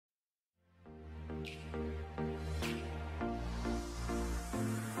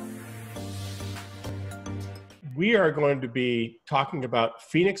We are going to be talking about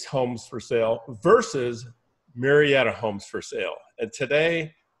Phoenix homes for sale versus Murrieta homes for sale. And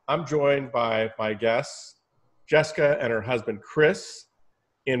today I'm joined by my guests, Jessica and her husband, Chris,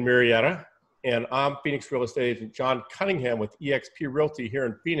 in Murrieta. And I'm Phoenix real estate agent John Cunningham with eXp Realty here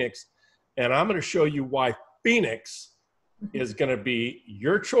in Phoenix. And I'm going to show you why Phoenix is going to be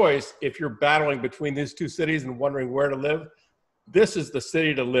your choice if you're battling between these two cities and wondering where to live. This is the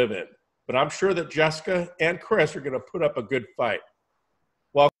city to live in. But I'm sure that Jessica and Chris are going to put up a good fight.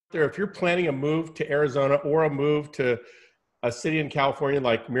 Well, if you're planning a move to Arizona or a move to a city in California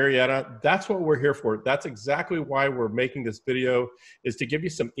like Murrieta, that's what we're here for. That's exactly why we're making this video, is to give you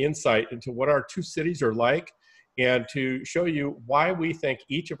some insight into what our two cities are like and to show you why we think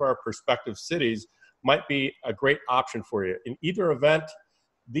each of our prospective cities might be a great option for you. In either event,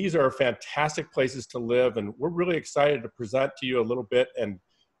 these are fantastic places to live, and we're really excited to present to you a little bit. And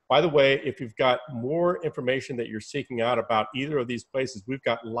by the way, if you've got more information that you're seeking out about either of these places, we've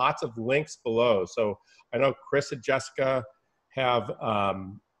got lots of links below. So I know Chris and Jessica have,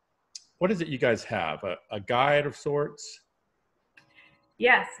 what is it you guys have? A guide of sorts?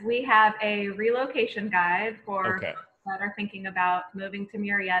 Yes, we have a relocation guide for folks that are thinking about moving to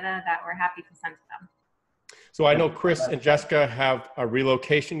Murrieta that we're happy to send to them. So I know Chris and Jessica have a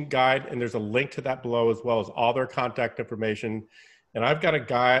relocation guide, and there's a link to that below, as well as all their contact information. And I've got a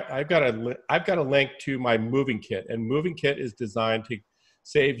guide, I've got a link to my moving kit, and moving kit is designed to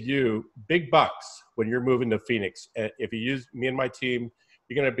save you big bucks when you're moving to Phoenix. If you use me and my team,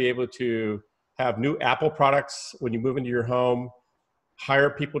 you're going to be able to have new Apple products when you move into your home, hire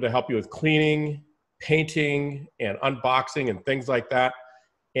people to help you with cleaning, painting, and unboxing and things like that,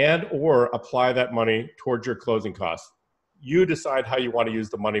 and or apply that money towards your closing costs. You decide how you want to use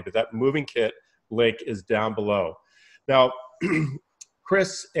the money, but that moving kit link is down below. Now,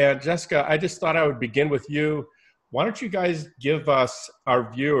 Chris and Jessica, I just thought I would begin with you. Why don't you guys give us,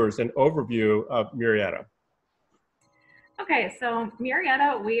 our viewers, an overview of Murrieta? Okay, so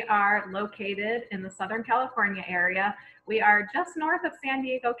Murrieta, we are located in the Southern California area. We are just north of San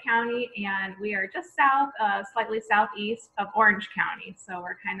Diego County, and we are just south, slightly southeast of Orange County. So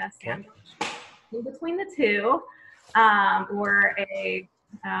we're kind of sandwiched in between the two. We're a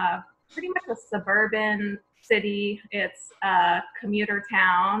pretty much a suburban city. It's a commuter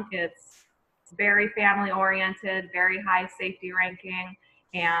town. It's very family oriented, very high safety ranking,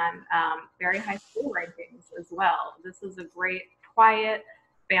 and very high school rankings as well. This is a great, quiet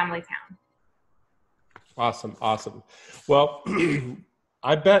family town. Awesome, awesome. Well,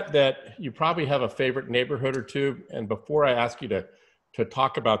 I bet that you probably have a favorite neighborhood or two. And before I ask you to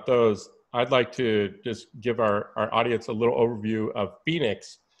talk about those, I'd like to just give our audience a little overview of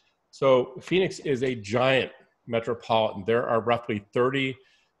Phoenix. So Phoenix is a giant metropolitan. There are roughly 30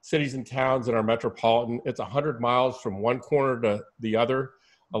 cities and towns in our metropolitan. It's 100 miles from one corner to the other.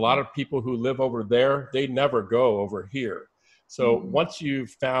 A lot of people who live over there, they never go over here. So once you've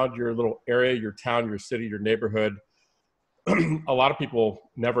found your little area, your town, your city, your neighborhood, a lot of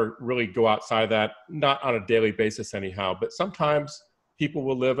people never really go outside that, not on a daily basis anyhow, but sometimes people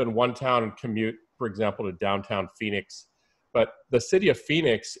will live in one town and commute, for example, to downtown Phoenix. But the city of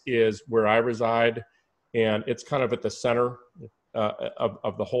Phoenix is where I reside, and it's kind of at the center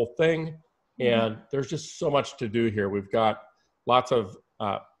of the whole thing. And there's just so much to do here. We've got lots of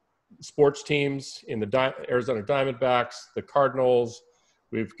sports teams in the Arizona Diamondbacks, the Cardinals.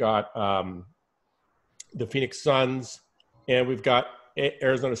 We've got the Phoenix Suns, and we've got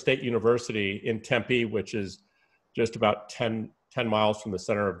Arizona State University in Tempe, which is just about 10 miles from the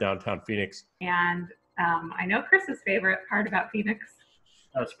center of downtown Phoenix. And I know Chris's favorite part about Phoenix.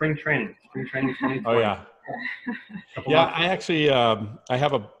 Spring training. Spring training 2020. Oh, yeah. Yeah, I actually, I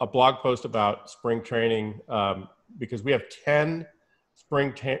have a blog post about spring training because we have 10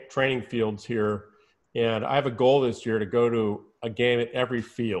 spring training fields here. And I have a goal this year to go to a game at every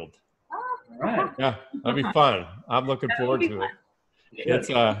field. Oh, right. Yeah, that'd be fun. I'm looking forward to it. It's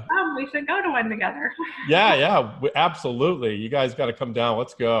we should go to one together. Yeah, absolutely. You guys got to come down.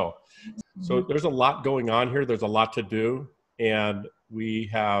 Let's go. So there's a lot going on here. There's a lot to do, and we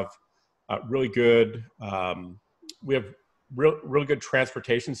have really good. We have really good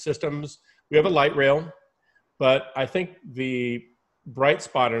transportation systems. We have a light rail, but I think the bright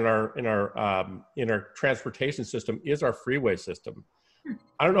spot in our transportation system is our freeway system.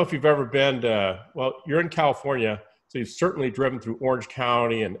 I don't know if you've ever been to. Well, you're in California. So you've certainly driven through Orange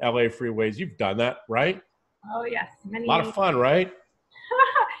County and LA freeways. You've done that, right? Oh, yes. A lot of fun, right?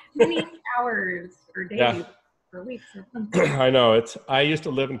 Many hours or days. Yeah. for weeks. I know I used to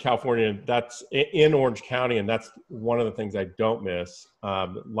live in California, and that's in Orange County, and that's one of the things I don't miss. A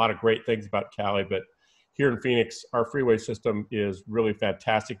lot of great things about Cali, but here in Phoenix, our freeway system is really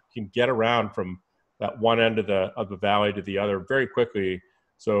fantastic. You can get around from that one end of the valley to the other very quickly.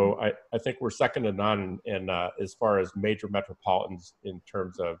 So I think we're second to none in as far as major metropolitans in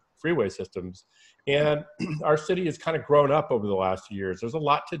terms of freeway systems. And our city has kind of grown up over the last few years. There's a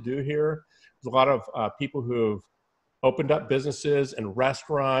lot to do here. There's a lot of people who've opened up businesses and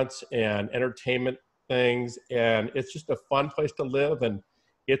restaurants and entertainment things. And it's just a fun place to live. And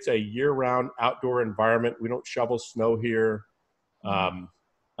it's a year-round outdoor environment. We don't shovel snow here. I'm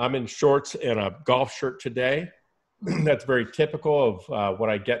in shorts and a golf shirt today. That's very typical of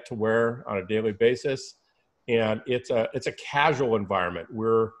what I get to wear on a daily basis. And it's a casual environment.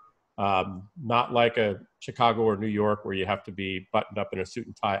 We're not like a Chicago or New York where you have to be buttoned up in a suit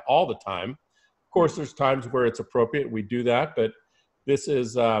and tie all the time. Of course, there's times where it's appropriate. We do that, but this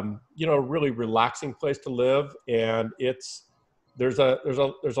is, a really relaxing place to live. And there's a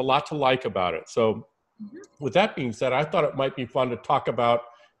lot to like about it. So with that being said, I thought it might be fun to talk about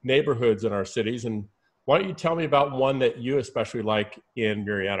neighborhoods in our cities. And why don't you tell me about one that you especially like in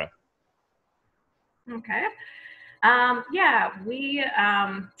Murrieta? Okay. We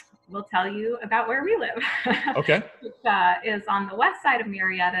will tell you about where we live. Okay. Which is on the west side of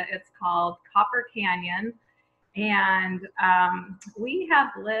Murrieta. It's called Copper Canyon. And we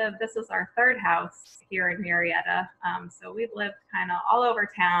have lived, this is our third house here in Murrieta. So we've lived kind of all over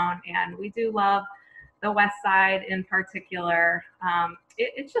town, and we do love the west side in particular.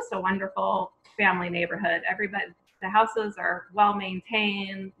 It's just a wonderful family neighborhood. The houses are well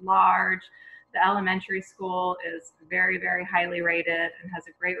maintained, large. The elementary school is very, very highly rated and has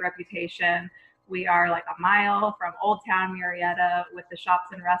a great reputation. We are like a mile from Old Town Murrieta with the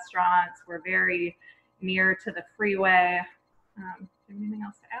shops and restaurants. We're very near to the freeway. Anything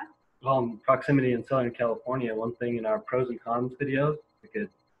else to add? Proximity in Southern California. One thing in our pros and cons videos, we could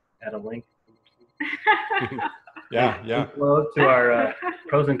add a link. Yeah. To our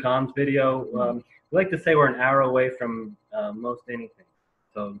pros and cons video. We like to say we're an hour away from most anything.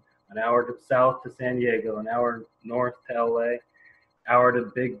 So an hour to south to San Diego, an hour north to LA, hour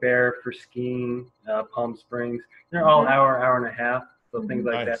to Big Bear for skiing, Palm Springs. They're all hour and a half. So things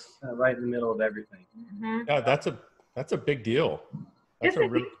like that, right in the middle of everything. Yeah, that's a big deal. It's a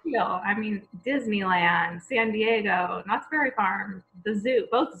big deal. I mean, Disneyland, San Diego, Knott's Berry Farm, the zoo,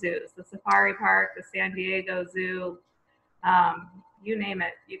 both zoos, the Safari Park, the San Diego Zoo, you name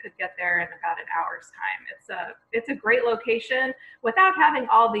it, you could get there in about an hour's time. It's a great location without having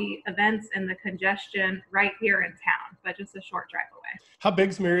all the events and the congestion right here in town, but just a short drive away. How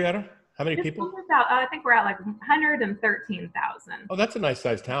big's Murrieta? How many people? I think we're at like 113,000. Oh, that's a nice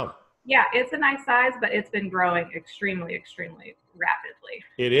sized town. Yeah, it's a nice size, but it's been growing extremely, extremely rapidly.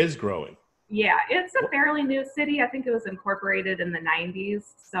 It is growing. Yeah, it's a fairly new city. I think it was incorporated in the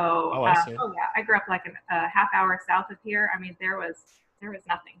 90s. So, I grew up like a half hour south of here. I mean, there was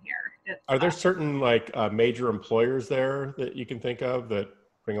nothing here. Are there certain like major employers there that you can think of that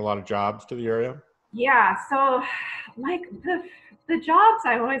bring a lot of jobs to the area? Yeah, so like the jobs,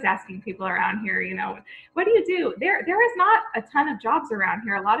 I'm always asking people around here, what do you do? There is not a ton of jobs around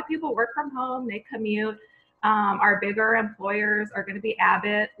here. A lot of people work from home, they commute. Our bigger employers are going to be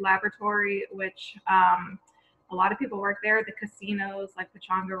Abbott Laboratory, which a lot of people work there. The casinos, like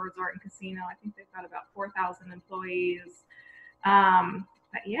Pechanga Resort and Casino, I think they've got about 4,000 employees.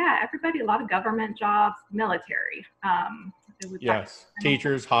 But yeah, everybody, a lot of government jobs, military. Yes,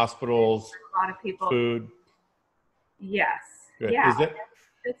 teachers, hospitals, a lot of people. Food. Yes. Good. Yeah,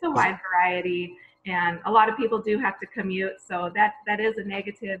 it's a wide variety, and a lot of people do have to commute, so that is a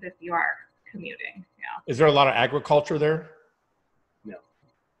negative if you are commuting. Yeah. Is there a lot of agriculture there? No.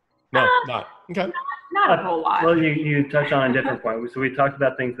 No, not. Okay. Not a whole lot. Well, you touched on a different point. So we talked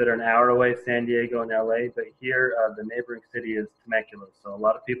about things that are an hour away, San Diego and LA, but here the neighboring city is Temecula. So a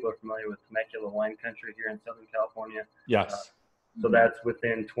lot of people are familiar with Temecula wine country here in Southern California. Yes. So that's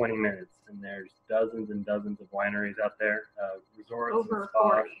within 20 minutes, and there's dozens and dozens of wineries out there, resorts and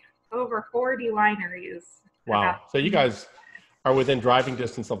spas. Over 40 wineries. Wow. So you guys are within driving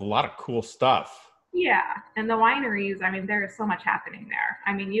distance of a lot of cool stuff. Yeah, and the wineries, I mean, there's so much happening there.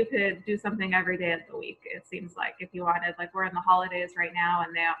 I mean, you could do something every day of the week, it seems like, if you wanted. Like, we're in the holidays right now,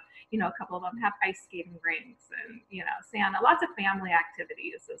 and they have, a couple of them have ice skating rinks and, Santa, lots of family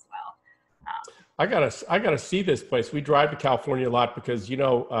activities as well. I gotta see this place. We drive to California a lot because,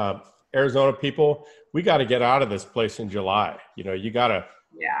 Arizona people, we got to get out of this place in July. You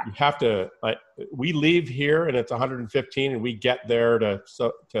have to, we leave here and it's 115 and we get there to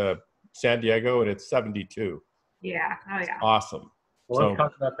San Diego and it's 72. Yeah. Oh It's yeah. awesome. Well, let's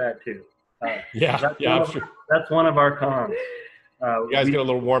talk about that too. Yeah, I'm sure. That's one of our cons. You guys get a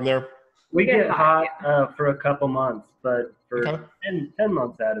little warm there? We get hot yeah. for a couple months, but for Okay. 10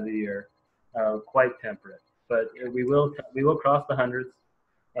 months out of the year, quite temperate. But we will cross the hundreds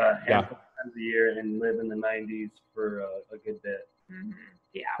handful of times a year and live in the 90s for a good bit. Mm-hmm.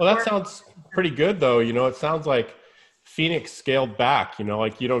 Yeah. Well, that sounds pretty good, though. You know, it sounds like Phoenix scaled back. You know,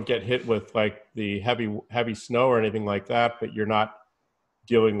 like you don't get hit with like the heavy snow or anything like that, but you're not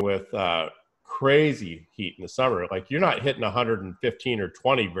dealing with crazy heat in the summer. Like you're not hitting 115 or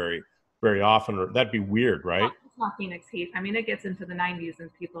 20 very often. Or that'd be weird, right? It's not Phoenix heat. I mean, it gets into the 90s, and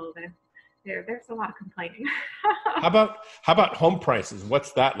people there's a lot of complaining. How about home prices?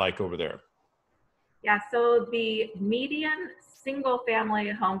 What's that like over there? Yeah, so the median single family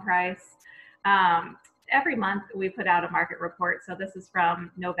home price, every month we put out a market report. So this is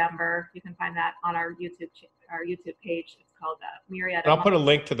from November. You can find that on our YouTube page. It's called Murrieta. I'll put a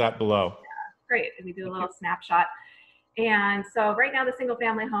link to that below. Yeah, great. And we do a little snapshot. And so right now the single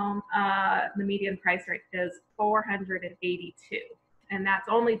family home, the median price rate is $482. And that's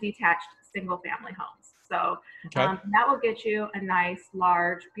only detached single family homes. So that will get you a nice,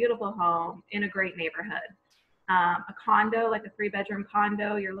 large, beautiful home in a great neighborhood. A condo, like a 3-bedroom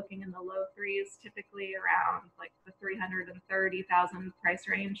condo, you're looking in the low threes, typically around like the $330,000 price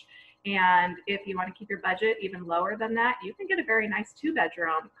range. And if you want to keep your budget even lower than that, you can get a very nice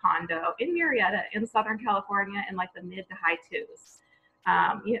 2-bedroom condo in Murrieta in Southern California in like the mid to high twos.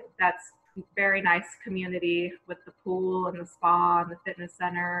 That's very nice community with the pool and the spa and the fitness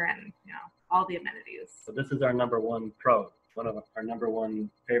center and all the amenities. So this is our number one pro. One of our number one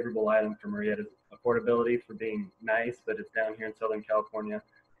favorable item for Murrieta is affordability for being nice, but it's down here in Southern California,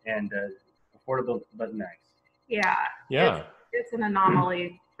 and affordable but nice. Yeah. It's an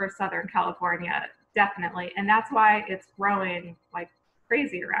anomaly for Southern California, definitely, and that's why it's growing like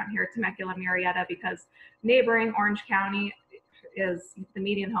crazy around here, Temecula, Murrieta, because neighboring Orange County is the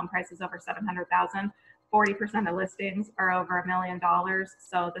median home price is over $700,000. 40% of listings are over $1 million.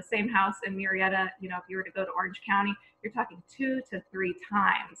 So the same house in Murrieta, if you were to go to Orange County, you're talking 2 to 3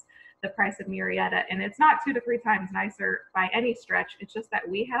 times the price of Murrieta. And it's not 2 to 3 times nicer by any stretch. It's just that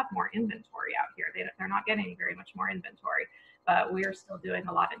we have more inventory out here. They're not getting very much more inventory, but we are still doing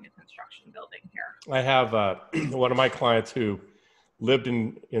a lot of new construction building here. I have one of my clients who lived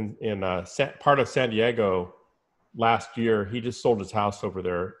in part of San Diego last year. He just sold his house over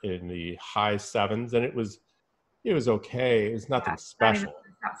there in the high 7s, and it was okay. It was nothing special.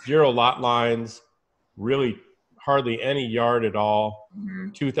 0 lot lines, really hardly any yard at all.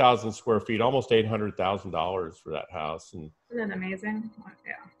 2,000 square feet, almost $800,000 for that house. And isn't that amazing?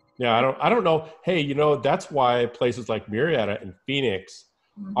 Yeah, I don't know. Hey, that's why places like Murrieta and Phoenix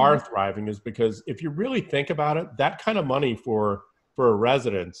are thriving, is because if you really think about it, that kind of money for a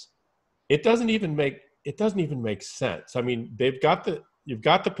residence, it doesn't even make sense. I mean, you've got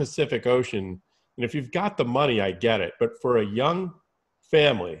the Pacific Ocean, and if you've got the money, I get it. But for a young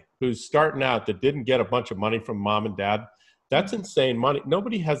family who's starting out that didn't get a bunch of money from mom and dad, that's insane money.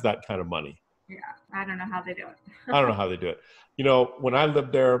 Nobody has that kind of money. Yeah, I don't know how they do it. I don't know how they do it. When I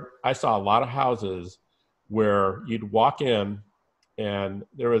lived there, I saw a lot of houses where you'd walk in and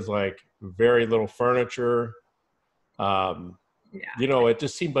there was like very little furniture. It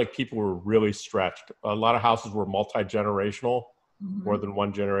just seemed like people were really stretched. A lot of houses were multi-generational, more than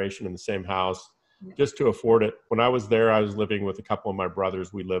one generation in the same house, just to afford it. When I was there, I was living with a couple of my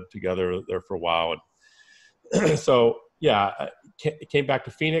brothers. We lived together there for a while. And so, came back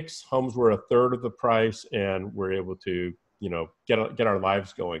to Phoenix. Homes were a third of the price, and we're able to, get our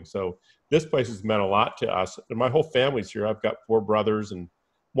lives going. So this place has meant a lot to us. And my whole family's here. I've got 4 brothers, and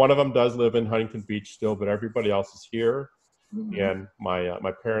one of them does live in Huntington Beach still, but everybody else is here. And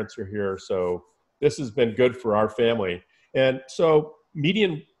my parents are here. So this has been good for our family. And so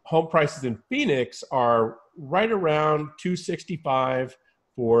median home prices in Phoenix are right around $265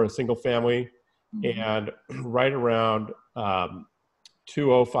 for a single family and right around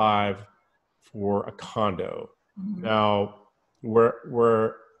 $205 for a condo. Now,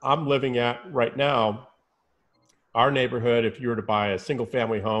 where I'm living at right now, our neighborhood, if you were to buy a single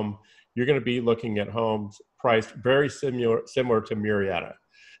family home, you're going to be looking at homes priced very similar to Murrieta.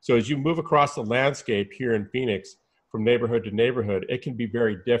 So as you move across the landscape here in Phoenix from neighborhood to neighborhood, it can be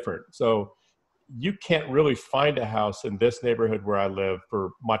very different. So you can't really find a house in this neighborhood where I live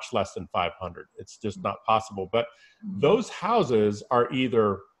for much less than 500. It's just not possible. But those houses are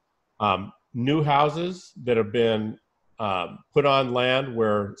either new houses that have been put on land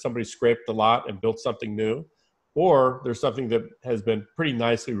where somebody scraped the lot and built something new, or there's something that has been pretty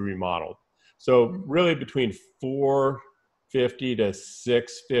nicely remodeled. So really between 450 to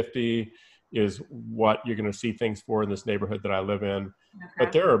 650 is what you're going to see things for in this neighborhood that I live in. Okay.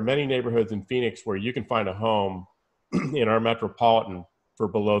 But there are many neighborhoods in Phoenix where you can find a home in our metropolitan for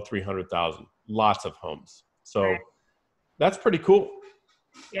below 300,000. Lots of homes. So Right. that's pretty cool.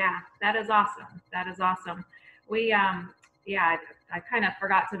 Yeah, that is awesome. That is awesome. We, yeah, I kind of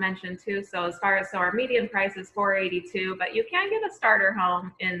forgot to mention too. So as far as, so our median price is 482, but you can get a starter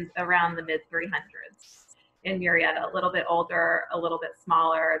home in around the mid 300s in Murrieta, a little bit older, a little bit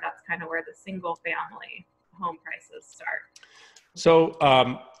smaller. That's kind of where the single family home prices start. So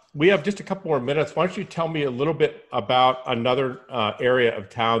we have just a couple more minutes. Why don't you tell me a little bit about another area of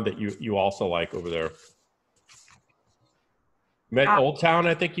town that you also like over there? Old Town,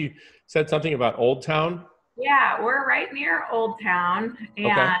 I think you said something about Old Town. Yeah, we're right near Old Town, and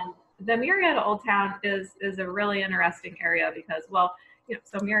Okay. the Murrieta Old Town is a really interesting area because, well, you know,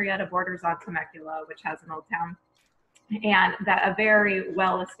 so Murrieta borders on Temecula, which has an old town, and that a very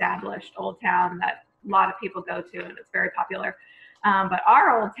well-established old town that a lot of people go to, and it's very popular. But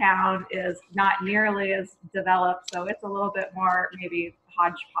our old town is not nearly as developed, so it's a little bit more maybe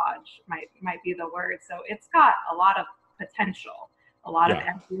hodgepodge might be the word. So it's got a lot of potential, a lot of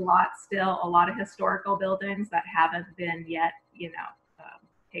empty lots still, a lot of historical buildings that haven't been yet, you know,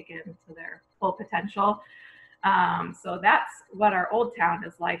 taken to their full potential. So that's what our old town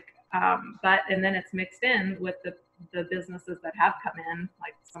is like. And then it's mixed in with the businesses that have come in,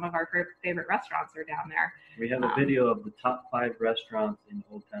 like some of our favorite restaurants are down there. We have a video of the top 5 restaurants in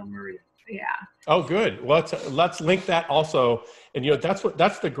Old Town Murrieta. Yeah. Oh, good. Well, let's link that also. And you know,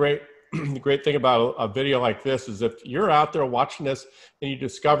 that's the great the great thing about a video like this is if you're out there watching this and you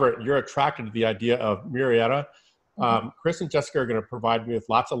discover it, you're attracted to the idea of Murrieta. Chris and Jessica are going to provide me with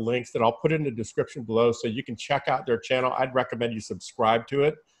lots of links that I'll put in the description below so you can check out their channel. I'd recommend you subscribe to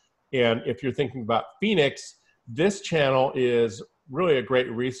it. And if you're thinking about Phoenix, this channel is really a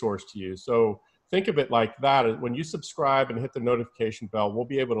great resource to you. So think of it like that. When you subscribe and hit the notification bell, we'll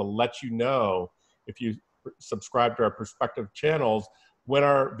be able to let you know if you subscribe to our prospective channels when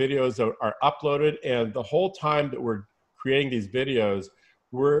our videos are uploaded. And the whole time that we're creating these videos,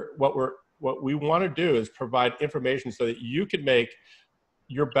 what we want to do is provide information so that you can make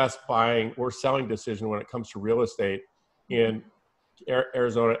your best buying or selling decision when it comes to real estate in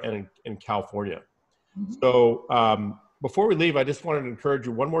Arizona and in California. So before we leave, I just wanted to encourage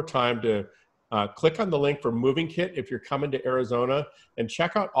you one more time to click on the link for Moving Kit if you're coming to Arizona, and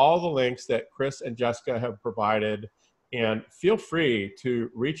check out all the links that Chris and Jessica have provided, and feel free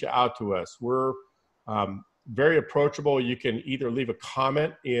to reach out to us. We're very approachable. You can either leave a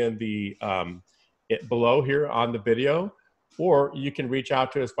comment in the below here on the video, or you can reach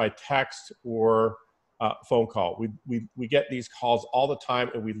out to us by text or phone call. We get these calls all the time,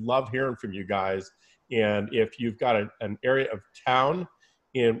 and we love hearing from you guys. And if you've got an area of town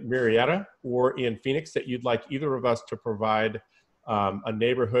in Murrieta or in Phoenix that you'd like either of us to provide a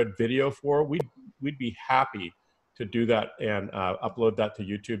neighborhood video for, we'd be happy to do that and upload that to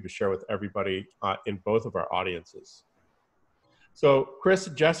YouTube to share with everybody in both of our audiences. So Chris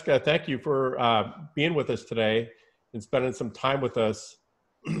and Jessica, thank you for being with us today and spending some time with us.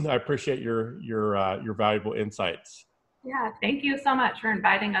 I appreciate your valuable insights. Yeah, thank you so much for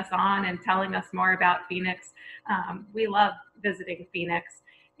inviting us on and telling us more about Phoenix. We love visiting Phoenix.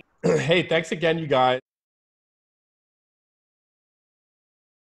 Hey, thanks again, you guys.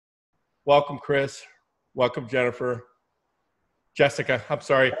 Welcome, Chris. Welcome, Jennifer. Jessica, I'm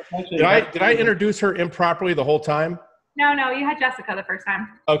sorry. Did I introduce her improperly the whole time? No, you had Jessica the first time.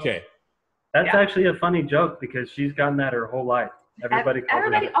 Okay. That's actually a funny joke because she's gotten that her whole life. Everybody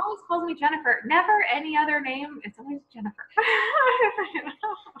always calls me Jennifer. Never any other name. It's always Jennifer.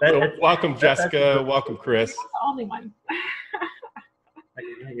 Welcome, Jessica. Welcome, Chris. You're the only one.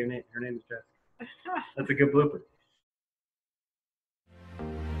 Her name is Jessica. That's a good blooper.